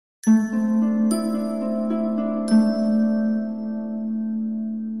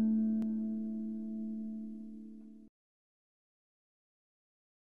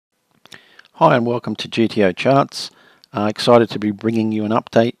Hi and welcome to GTO Charts. Excited to be bringing you an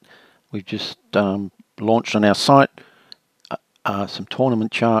update. We've just launched on our site some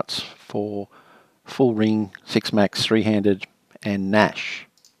tournament charts for full ring, 6-max, 3-handed and Nash.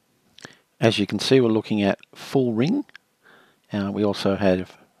 As you can see, we're looking at full ring. We also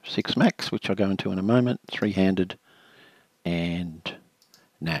have 6-max, which I'll go into in a moment, 3-handed and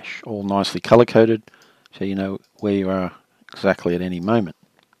Nash. All nicely color coded so you know where you are exactly at any moment.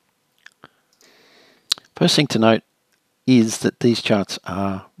 First thing to note is that these charts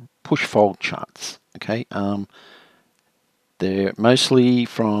are push-fold charts. Okay, they're mostly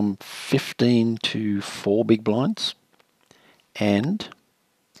from 15 to 4 big blinds, and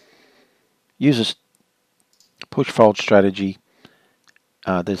use a push-fold strategy.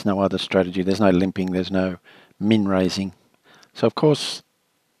 There's no other strategy. There's no limping. There's no min raising. So of course,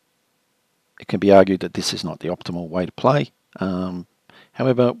 it can be argued that this is not the optimal way to play.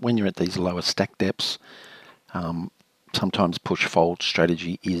 However, when you're at these lower stack depths, sometimes push-fold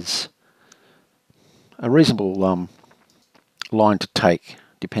strategy is a reasonable line to take,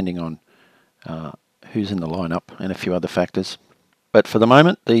 depending on who's in the lineup and a few other factors. But for the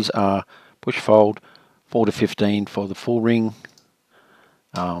moment, these are push-fold, 4 to 15 for the full ring,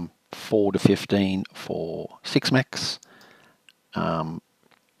 4 to 15 for 6-max,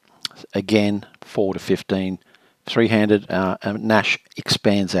 again 4 to 15 3-handed. Nash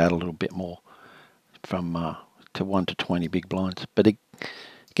expands out a little bit more from to 1 to 20 big blinds. But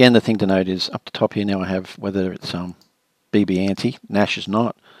again, the thing to note is up the top here now I have whether it's BB ante. Nash is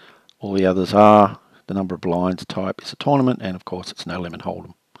not. All the others are. The number of blinds type is a tournament, and of course it's no limit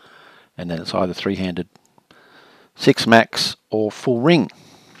hold'em. And then it's either 3-handed, 6-max or full ring.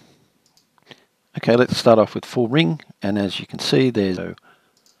 Okay, let's start off with full ring, and as you can see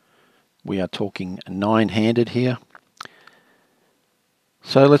we are talking 9-handed here.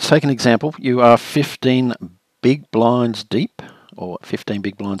 So let's take an example. You are 15 big blinds deep, or 15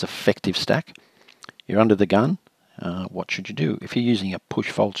 big blinds effective stack. You're under the gun. What should you do if you're using a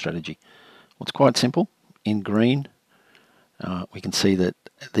push-fold strategy? Well, it's quite simple. In green, we can see that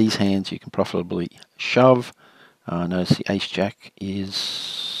these hands you can profitably shove. Notice the ace-jack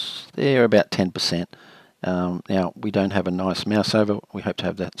is there about 10%. Now, we don't have a nice mouse over. We hope to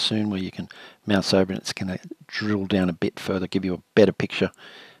have that soon, where you can mouse over and it's going to drill down a bit further, give you a better picture,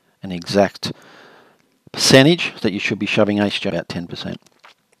 an exact percentage that you should be shoving ace-jack, about 10%.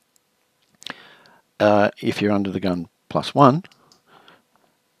 If you're under the gun +1,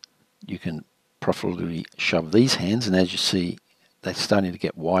 you can profitably shove these hands, and as you see, they're starting to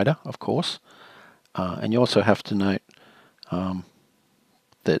get wider, of course. And you also have to note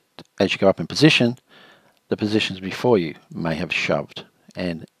that as you go up in position, the positions before you may have shoved,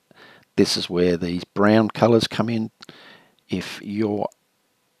 and this is where these brown colors come in. If you're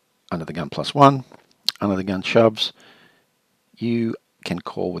under the gun +1, under the gun shoves, you can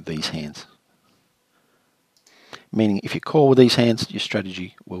call with these hands. Meaning if you call with these hands, your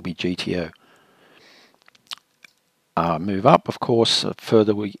strategy will be GTO. Move up, of course,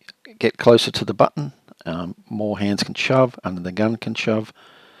 further we get closer to the button, more hands can shove, under the gun can shove,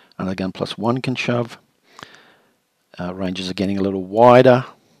 under the gun +1 can shove. Ranges are getting a little wider.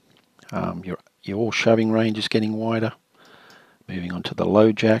 Your all shoving range is getting wider. Moving on to the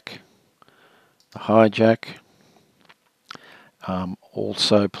low jack, the high jack.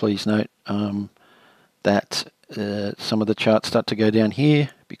 Also, please note that some of the charts start to go down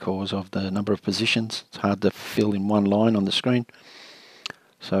here because of the number of positions. It's hard to fill in one line on the screen.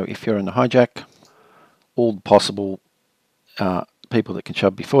 So if you're in the hijack, all the possible people that can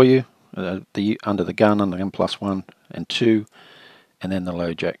shove before you, under the gun +1 and 2, and then the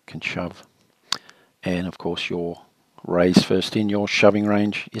low jack can shove. And of course your raise first in, your shoving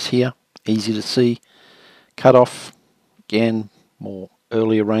range is here, easy to see. Cut off, again, more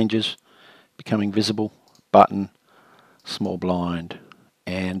earlier ranges becoming visible. Button, small blind,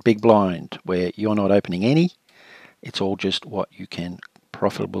 and big blind, where you're not opening any. It's all just what you can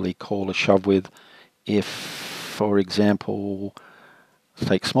profitably call a shove with. If, for example,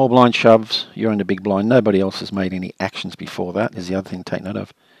 take small blind shoves, you're in the big blind, nobody else has made any actions before that, is the other thing to take note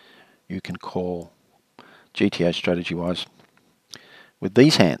of. You can call GTO strategy-wise with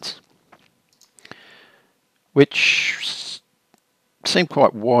these hands, which seem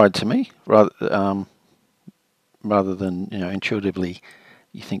quite wide to me, rather than, intuitively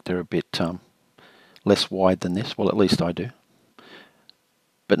you think they're a bit less wide than this. Well, at least I do.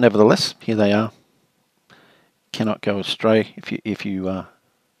 But nevertheless, here they are. Cannot go astray if you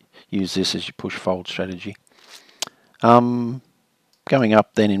use this as your push-fold strategy. Going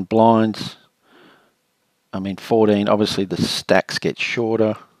up then in blinds, 14, obviously the stacks get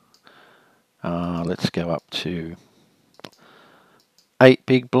shorter. Let's go up to 8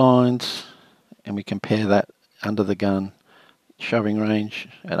 big blinds, and we compare that under the gun shoving range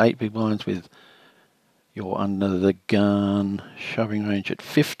at 8 big blinds with your under the gun shoving range at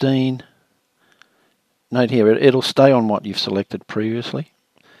 15. Note here, it'll stay on what you've selected previously.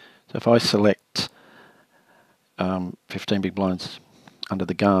 So if I select 15 big blinds under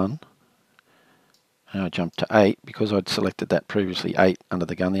the gun, and I jump to 8, because I'd selected that previously, 8 under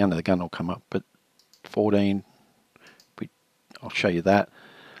the gun will come up, but 14, I'll show you that,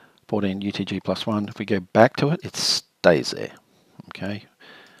 14 UTG plus 1, if we go back to it, it stays there. Okay.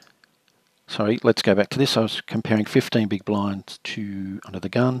 Sorry, let's go back to this. I was comparing 15 big blinds to under the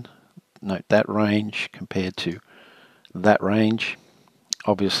gun. Note that range compared to that range.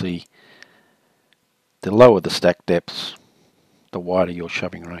 Obviously, the lower the stack depths, the wider your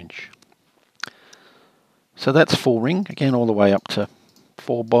shoving range. So that's full ring, again all the way up to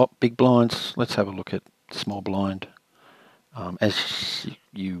 4 big blinds. Let's have a look at small blind. As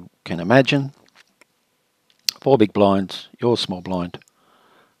you can imagine, 4 big blinds, your small blind,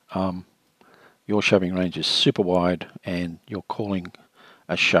 your shoving range is super wide, and your calling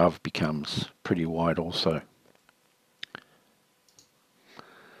a shove becomes pretty wide also.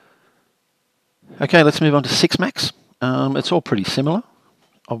 Okay, let's move on to 6 max. It's all pretty similar.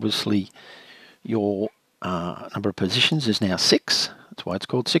 Obviously, your number of positions is now 6. That's why it's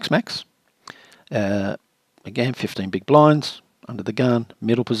called 6 max. Again, 15 big blinds under the gun,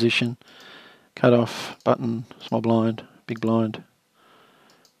 middle position, cut off, button, small blind, big blind,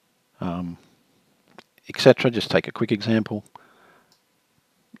 etc. Just take a quick example.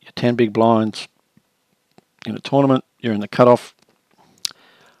 Your 10 big blinds in a tournament, you're in the cutoff.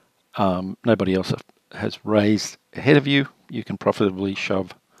 Nobody else has raised ahead of you. You can profitably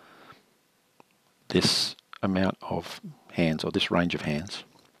shove this amount of hands, or this range of hands.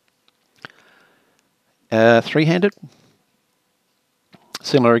 3-handed,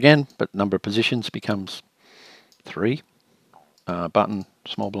 similar again, but number of positions becomes 3. Button,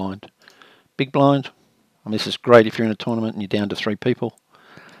 small blind, big blind. And this is great if you're in a tournament and you're down to 3 people.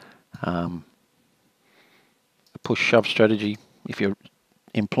 A push shove strategy, if you're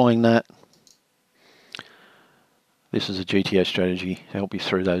employing that, this is a GTO strategy to help you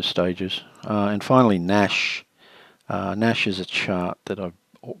through those stages. And finally, Nash. Nash is a chart that I've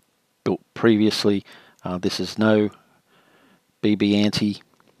built previously. This is no BB ante,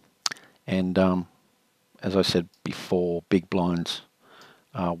 and as I said before, big blinds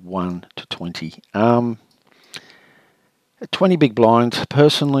 1 to 20. 20 big blinds,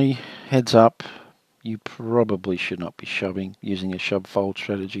 personally, heads up, you probably should not be shoving using a shove fold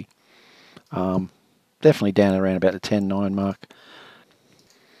strategy. Definitely down around about the 10-9 mark.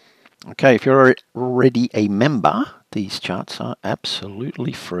 Okay, if you're already a member, these charts are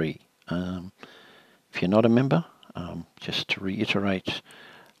absolutely free. If you're not a member, just to reiterate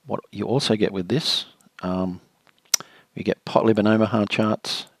what you also get with this, we get pot lib and Omaha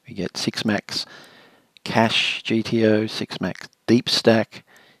charts, we get 6 max cash GTO, 6 max deep stack,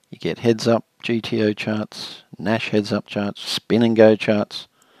 you get heads up GTO charts, Nash heads up charts, spin and go charts.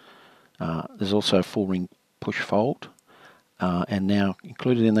 There's also a full ring push fold, and now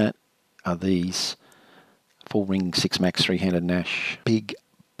included in that are these full ring 6 max 3-handed Nash big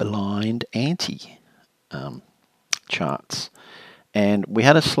blind ante charts. And we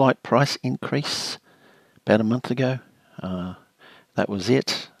had a slight price increase about a month ago. That was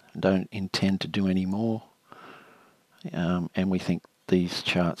it. Don't intend to do any more. And we think these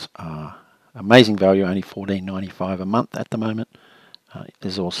charts are amazing value, only $14.95 a month at the moment.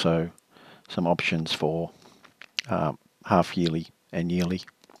 There's also some options for half yearly and yearly,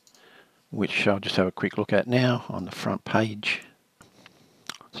 which I'll just have a quick look at now on the front page.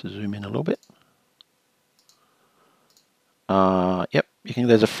 Let's zoom in a little bit. Yep,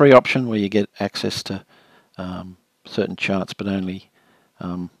 there's a free option where you get access to certain charts, but only,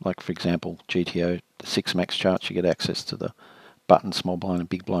 like for example, GTO, the 6 max charts, you get access to the button, small blind and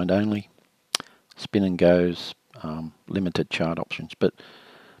big blind only. Spin and goes, limited chart options, but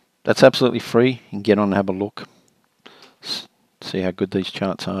that's absolutely free. You can get on and have a look, see how good these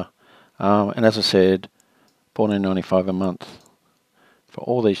charts are. And as I said, $14.95 a month for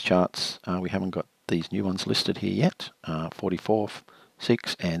all these charts. We haven't got these new ones listed here yet, 44,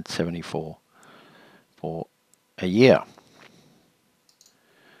 6 and 74 for a year.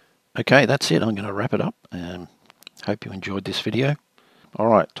 Okay, that's it. I'm going to wrap it up. Hope you enjoyed this video.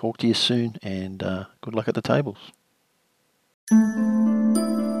 Alright, talk to you soon, and good luck at the tables.